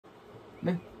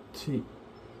nè chị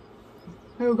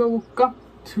theo câu cấp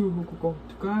to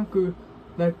cái cứ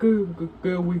là cứ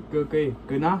cơ quy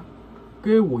cơ na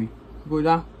cơ quy gọi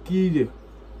là kỳ đi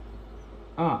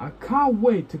I can't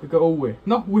wait to go away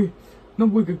not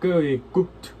we could go a good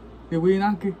thì we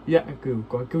na cái dạ cứ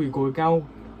có cái gọi cao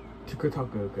to cái thằng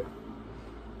cái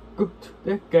good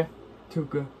đấy cái to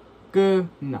cơ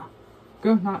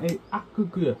na ấy ác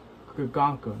cái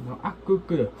cao cái nó ác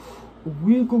cái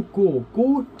we could go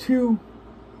to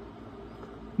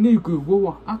ni cứ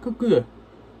vô ác cái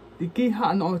thì cái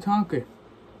hạ nó thang cái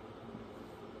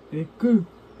thì cứ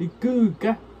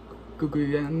cái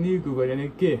ni cứ vậy này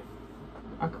kia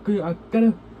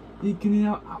cái thì cái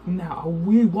nào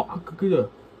we walk cái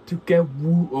to get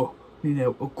woo ni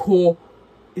nào a call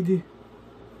it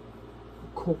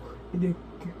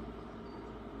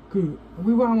cứ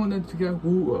we want to get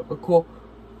woo a call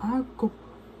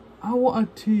I want a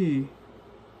tea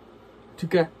to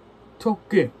get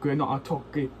talking cái nó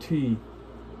talking tea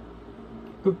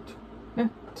good nè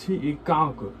tea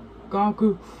cao cái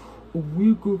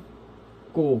we cứ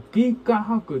cổ cái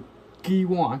kỳ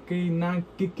vọng cái na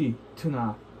cái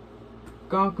na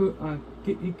cao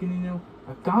cái nào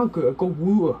cao cái có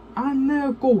vui anh nè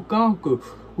có cao cái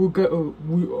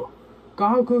vui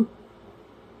cao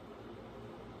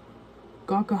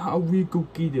cái how we go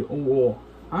kỳ được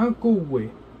anh có vui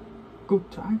có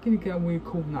trái cái vui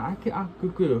không ngã cái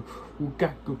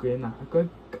cái na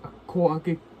có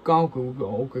cái cao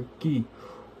cái kỳ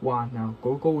và nào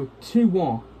có chỉ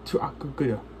want to cái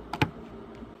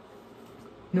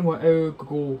nhưng mà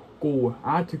cô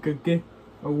thì cái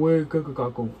quê cái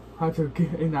thì cái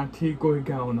anh thì coi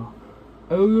cao nó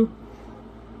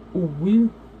we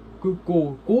go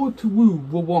to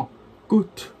woo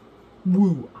good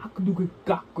woo được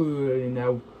cái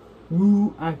nào woo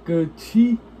cái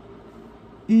chi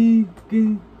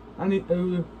cái anh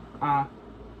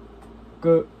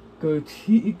cái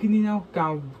chi cái nào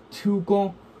cao chu con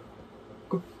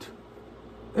good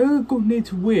go need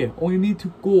to where or you need to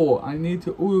go I need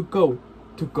to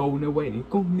go no way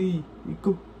go need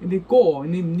go and they go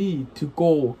and they need to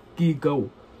go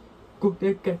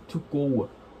they get to go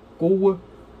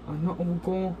not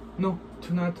go no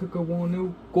tonight to go on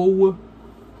no go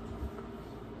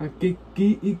I get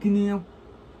now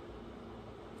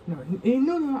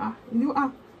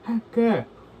no hacker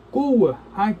go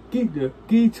I get the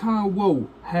guitar whoa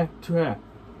have to have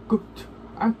good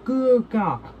I go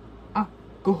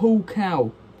go whole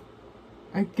cow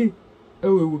I get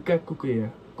we get cookie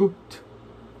good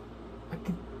I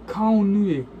get cow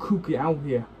new cookie out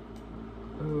here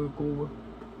go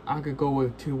I could go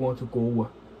to want to go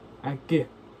I get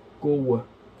go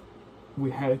we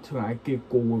had to I get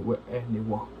go with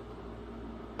anyone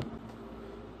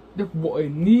the boy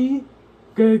need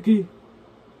cái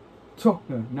chọc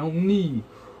nữa nào need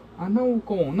I know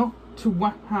go not to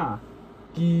what ha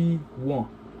kỳ one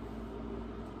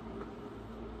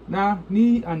na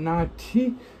ni na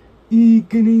thi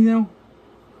cái nào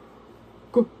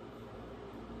có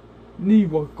ni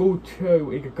vào go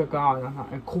chơi cái là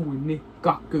anh khu ni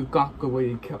các cái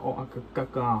vậy cái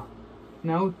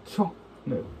nào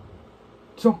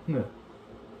chọc nữa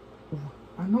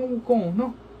anh nói con nó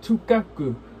chú các cái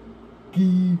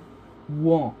kỳ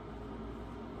vọng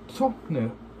chọc nữa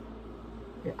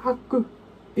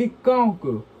cái cao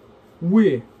cái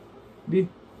về đi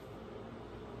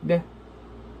đây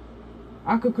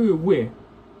cái về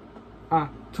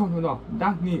cho nó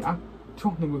đang nghĩ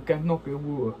cho nó cái nó cái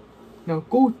vừa nào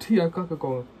cố thì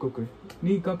cái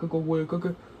ni cái về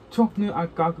cái cho nó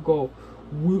cái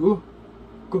vừa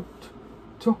cái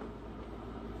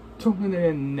cho nó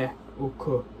nè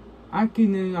ok cái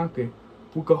này cái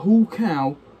vừa cái hú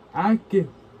cow cái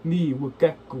ni vừa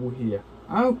cái here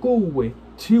go away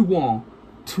to want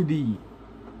to leave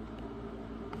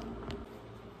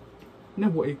nè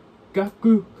vậy các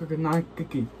cái này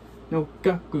cái nào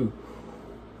các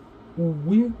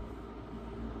we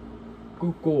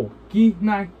go ki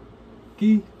na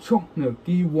ki chok nữa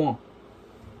ki want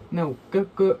nào các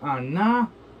na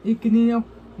cái nào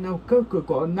nào các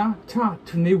có na cha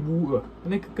to ne wu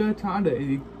này cái cha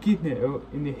để ki này ở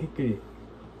này cái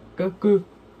các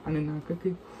anh na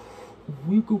cái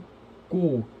we go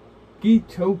ki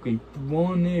chok cái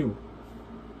want nêu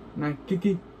na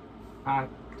cái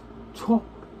chok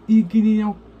cái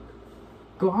nào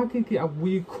có cái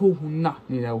we không nè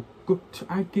you know good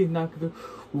cái na cái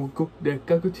good để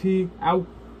các cái thi out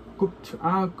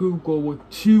good go with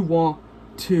two want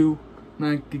to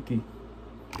na cái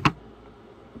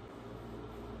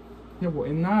như vậy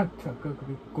na chắc cái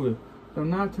good đó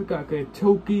na chắc cái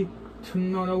choki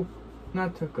chân nó đâu na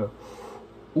chắc cái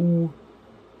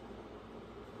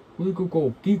we could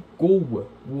go keep going.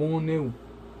 One new.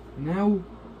 Now,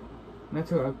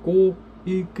 that's a go.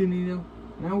 You can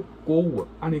now go.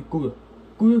 And it good.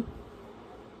 Good.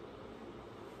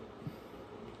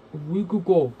 We could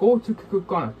go to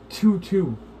Kikana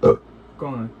 2-2.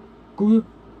 Gonna good.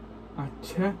 A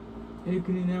check. You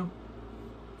can now.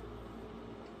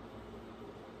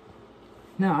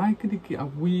 Now I could get a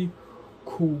wee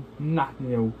cool nut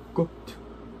now. Good.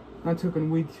 Now taking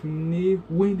way to near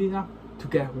windy enough to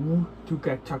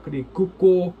get chocolate good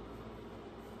go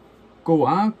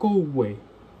I go away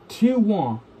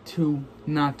 2-1 to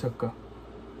Nataka.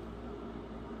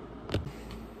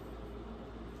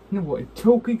 No what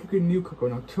Toki could new cook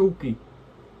on Toki.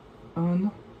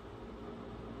 No.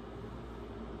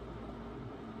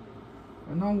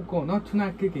 No go not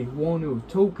tonight kiki one no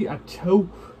Toki a toe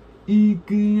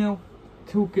now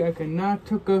Toki I can not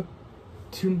took a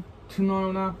to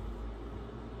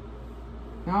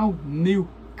now new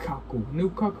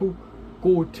kaku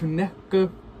go to Neka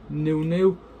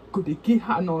new could the key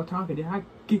hat no target the hat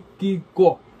kiki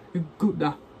go good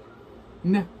da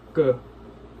Neka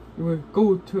you will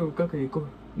go to Kaki go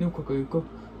new kaku go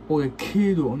or a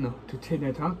kilo no to take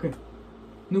that target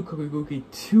new kaku go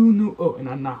get 2 new and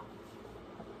a na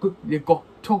good you got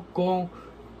talk on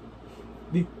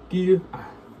the gear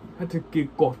had to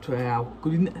get got to out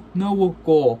good no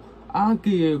go I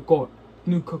get got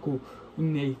new kaku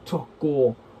nei talk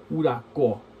ura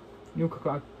go new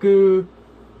kaku good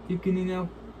you can now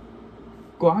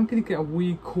go I'm gonna get a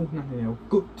wee cool now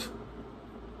good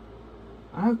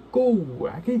I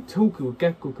get Tokyo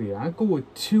get cookie I go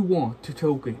with 2-1 to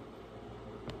Tokyo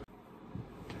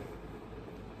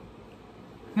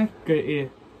Naka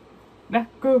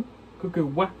Naka cookie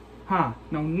what ha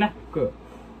now Naka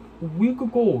we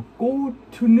could go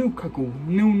to new kaku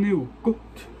new good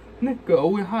Naka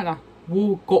we had a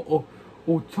wo go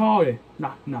o sorry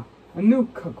na a new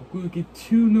kaku we get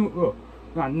 2 new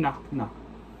na now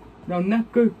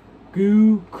Naka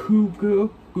go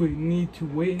we need to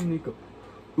wait and go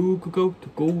could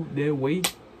go their way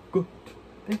good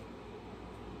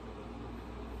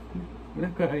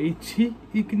Naka a chi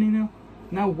you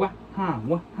now what ha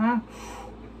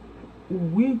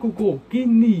we could go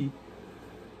guinea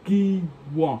gi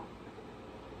one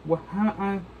what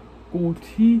ha go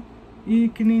tea you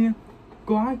can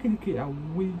go I can get a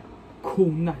wee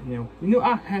cool nut now you know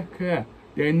I heck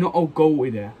they're not all go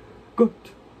with there good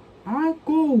I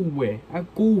go away I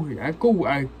go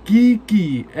a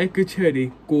gigi I could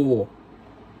cherry go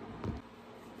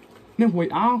now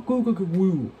wait I'll go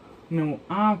woo no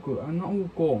I go I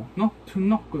not go not to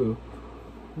knock go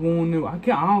one no I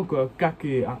can't I'll go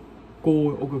kaki a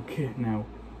go over kid now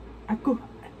I go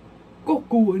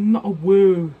and not a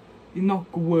word not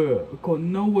a word because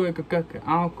nowhere kaki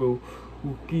I'll go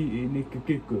will give it nick a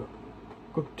giggle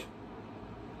good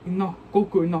not go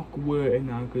not a word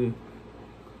and I go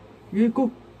you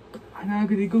go and I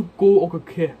go over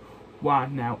kid why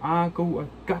now I go a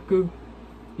gaku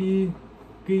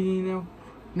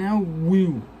now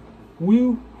will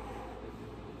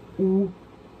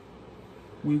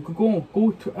we could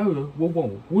go to other we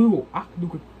will act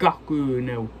look at gaku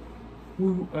now we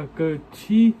a good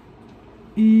tea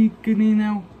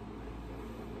now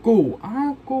go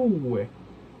I go away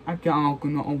I can't go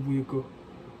not on we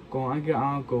go I get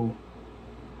I'll go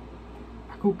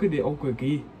I go get it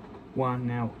okay one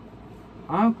now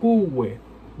I go away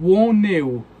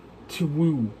 1-0 to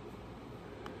woo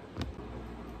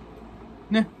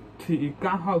nè thì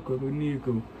cá hao cửa nhiều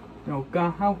cửa nào cá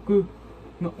hao cửa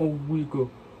nó ô quy cửa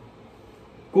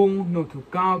con nó thuộc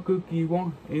cao cửa kỳ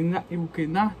quan em ngã yêu cái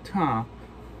nát thả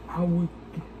hao quy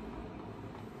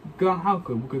cá hao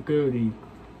cửa một cái đi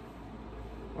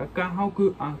cá hao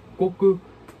cửa có cửa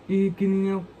đi kinh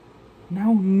nhau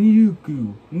nào nhiều cửa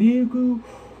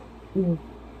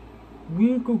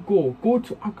we could go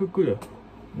to Akakura.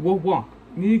 What?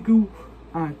 Nigu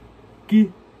ki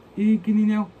igini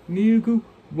now. Nigu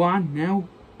one now.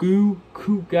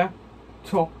 Kuga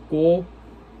toko.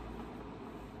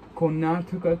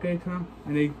 Konataka geta.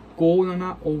 And they go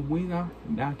na or winner.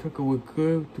 Now took a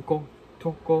girl to go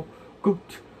toko. Good.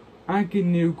 I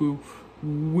can nigu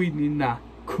winning that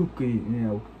cookie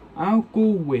now. I'll go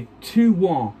with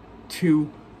 2-1 to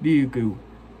Nigu.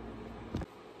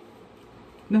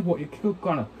 Now what you kick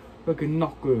got like a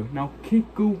knocker. Now kick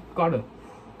got it.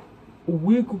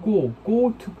 We could go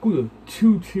to good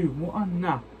 2-2. What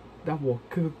now? That what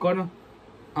kick got it.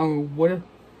 What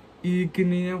you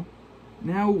can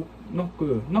now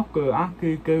knocker. I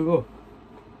could go.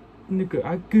 Nigga,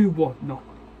 I give what knock.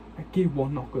 I give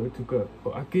one knocker to go.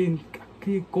 But again, I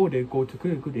can't go there. Go to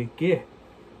good. Good again.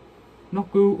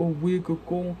 Knocker or we could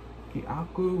go ki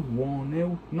aku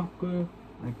woneu noku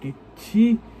ki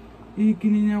chi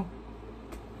ikinino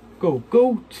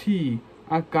go chi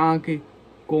akake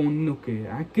konuke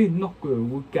ake noku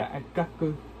wuka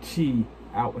akaku chi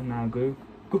out and I go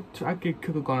ake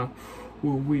kukugana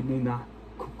we na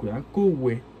kuku aku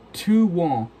we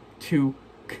 2-1 to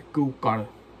kukugara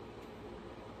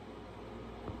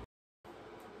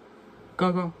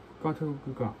gaga gato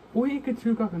guga we get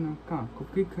to gaga na ka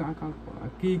kuki ka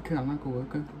aki kana ko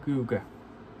ka guga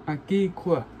aki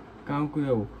kwa ka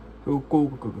ko go go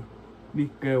go ni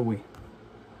gawe